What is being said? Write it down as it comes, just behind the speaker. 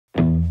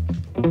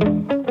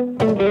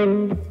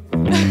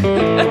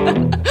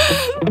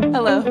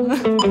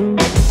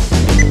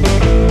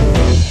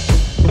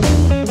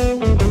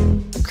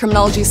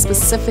Criminology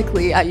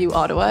specifically at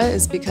uOttawa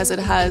is because it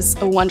has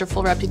a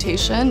wonderful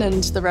reputation,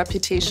 and the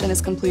reputation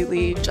is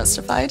completely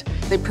justified.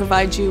 They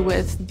provide you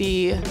with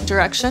the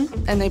direction,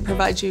 and they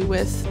provide you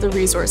with the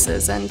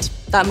resources and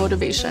that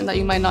motivation that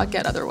you might not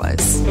get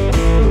otherwise.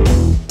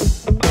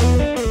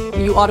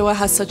 uOttawa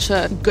has such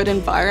a good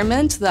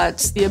environment that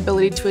the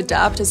ability to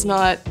adapt is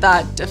not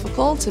that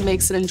difficult. It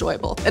makes it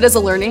enjoyable. It is a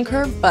learning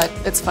curve, but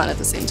it's fun at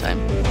the same time.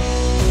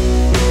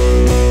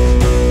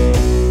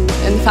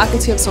 In the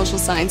Faculty of Social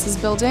Sciences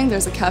building,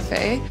 there's a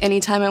cafe.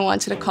 Anytime I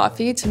wanted a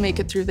coffee to make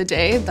it through the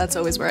day, that's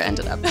always where I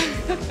ended up.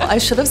 I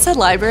should have said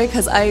library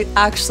because I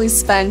actually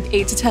spend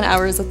 8 to 10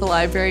 hours at the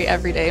library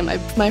every day.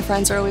 My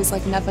friends are always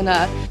like,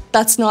 Nevena,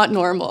 that's not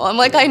normal. I'm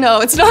like, I know,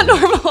 it's not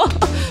normal.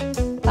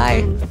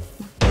 Bye.